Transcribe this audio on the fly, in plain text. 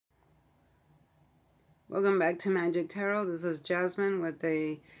Welcome back to Magic Tarot. This is Jasmine with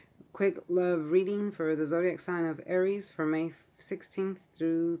a quick love reading for the zodiac sign of Aries for May 16th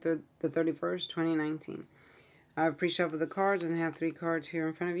through the 31st, 2019. I've pre-shuffled the cards and have 3 cards here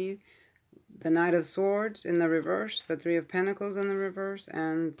in front of you. The Knight of Swords in the reverse, the Three of Pentacles in the reverse,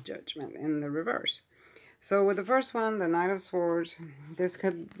 and Judgment in the reverse. So with the first one, the Knight of Swords, this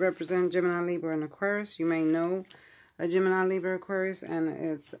could represent Gemini, Libra, and Aquarius. You may know a Gemini, Libra, Aquarius, and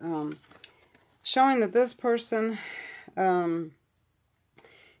it's showing that this person doesn't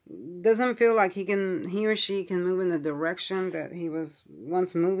feel like he or she can move in the direction that he was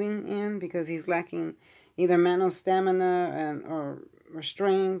once moving in, because he's lacking either mental stamina or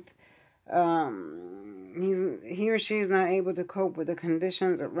strength. He or she is not able to cope with the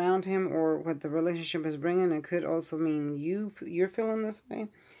conditions around him or what the relationship is bringing. It could also mean you're feeling this way.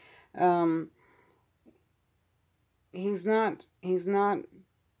 He's not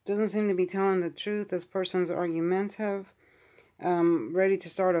doesn't seem to be telling the truth. This person's argumentative, ready to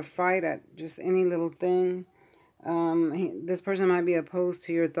start a fight at just any little thing. This person might be opposed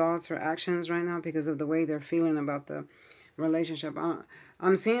to your thoughts or actions right now because of the way they're feeling about the relationship.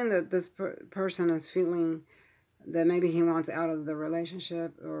 I'm seeing that this person is feeling that maybe he wants out of the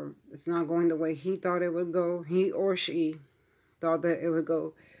relationship, or it's not going the way he thought it would go. He or she thought that it would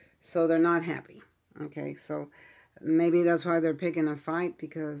go, so they're not happy. Okay, so maybe that's why they're picking a fight,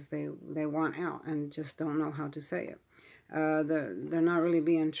 because they want out and just don't know how to say it. They're not really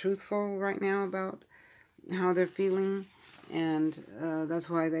being truthful right now about how they're feeling, and that's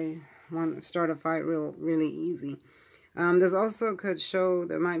why they want to start a fight really easy. This also could show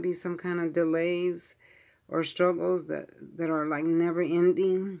there might be some kind of delays or struggles that are like never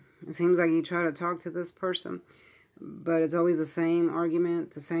ending. It seems like you try to talk to this person, but it's always the same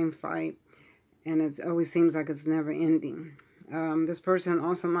argument, the same fight, and it always seems like it's never ending. This person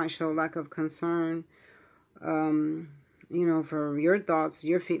also might show lack of concern, for your thoughts,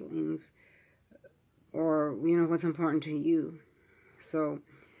 your feelings, or, what's important to you. So,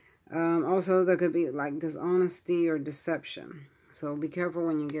 also there could be like dishonesty or deception. So be careful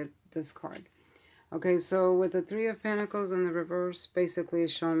when you get this card. Okay, so with the Three of Pentacles in the reverse, basically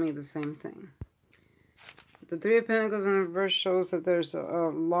it's showing me the same thing. The Three of Pentacles in the reverse shows that there's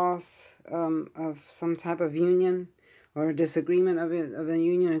a loss of some type of union or a disagreement of a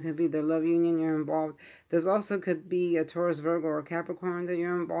union. It could be the love union you're involved. This also could be a Taurus, Virgo, or Capricorn that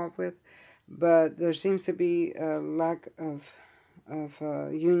you're involved with. But there seems to be a lack of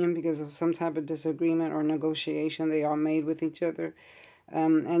union because of some type of disagreement or negotiation they all made with each other.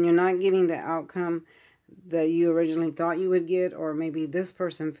 And you're not getting the outcome that you originally thought you would get, or maybe this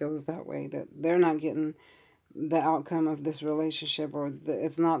person feels that way, that they're not getting the outcome of this relationship, or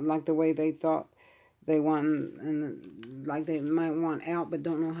it's not like the way they thought they want, and like they might want out but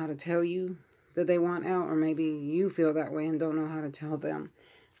don't know how to tell you that they want out, or maybe you feel that way and don't know how to tell them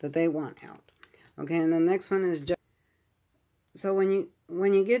that they want out. Okay, and the next one is so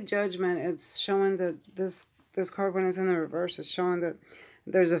when you get Judgment, it's showing that this card, when it's in the reverse, is showing that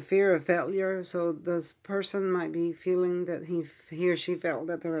there's a fear of failure. So this person might be feeling that he or she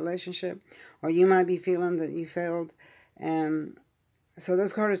failed at the relationship, or you might be feeling that you failed. And so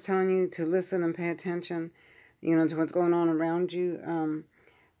this card is telling you to listen and pay attention, to what's going on around you.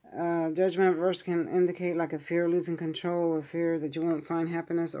 Judgment reverse can indicate like a fear of losing control, or fear that you won't find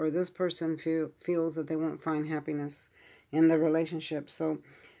happiness, or this person feels that they won't find happiness in the relationship. So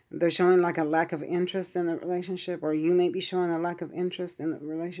they're showing like a lack of interest in the relationship, or you may be showing a lack of interest in the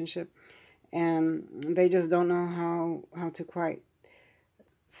relationship, and they just don't know how to quite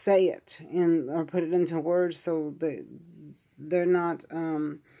say it or put it into words. So they're not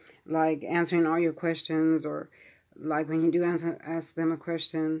like answering all your questions, or like when you do ask them a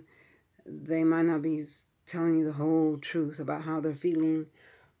question, they might not be telling you the whole truth about how they're feeling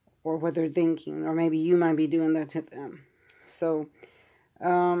or what they're thinking, or maybe you might be doing that to them. So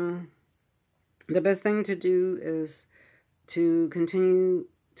the best thing to do is to continue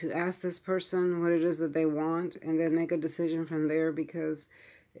to ask this person what it is that they want, and then make a decision from there, because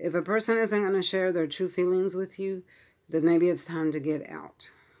if a person isn't going to share their true feelings with you, then maybe it's time to get out.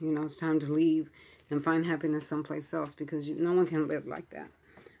 It's time to leave and find happiness someplace else, because no one can live like that,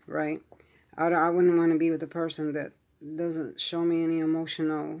 right? I wouldn't want to be with a person that doesn't show me any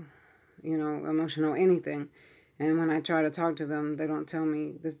emotional anything. And when I try to talk to them, they don't tell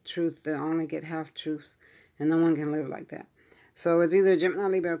me the truth. They only get half-truths, and no one can live like that. So it's either Gemini,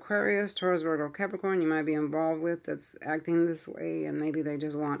 Libra, Aquarius, Taurus, Virgo, Capricorn you might be involved with that's acting this way, and maybe they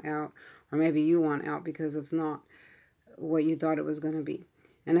just want out, or maybe you want out because it's not what you thought it was going to be.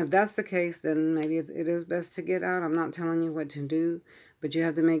 And if that's the case, then maybe it is best to get out. I'm not telling you what to do, but you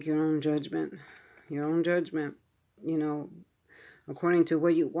have to make your own judgment, your own judgment, you know, according to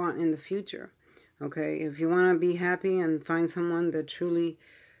what you want in the future. Okay, if you want to be happy and find someone that truly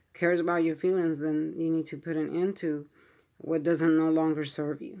cares about your feelings, then you need to put an end to what doesn't no longer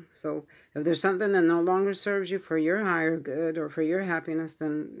serve you. So if there's something that no longer serves you for your higher good or for your happiness,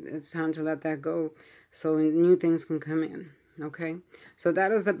 then it's time to let that go so new things can come in. Okay, so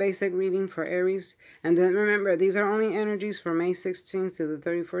that is the basic reading for Aries. And then remember, these are only energies for May 16th to the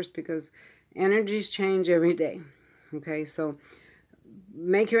 31st because energies change every day. Okay, so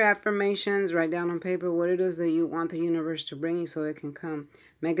make your affirmations, write down on paper what it is that you want the universe to bring you so it can come.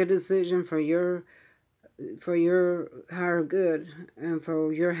 Make a decision for your higher good and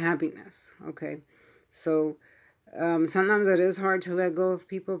for your happiness. Okay, so sometimes it is hard to let go of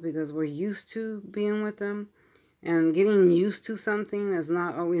people because we're used to being with them, and getting used to something is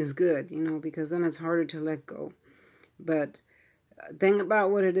not always good, you know, because then it's harder to let go. But think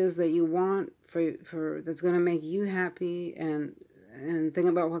about what it is that you want for that's going to make you happy, and think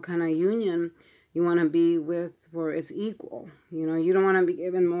about what kind of union you want to be with where it's equal. You know, you don't want to be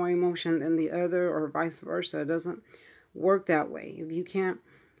given more emotion than the other or vice versa. It doesn't work that way. If you can't,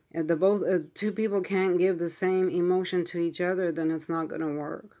 if two people can't give the same emotion to each other, then it's not going to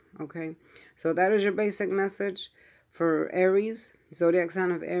work. Okay, so that is your basic message for Aries, zodiac sign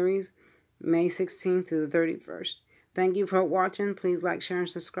of Aries, May 16th to the 31st. Thank you for watching. Please like, share, and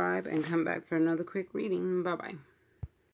subscribe, and come back for another quick reading. Bye-bye.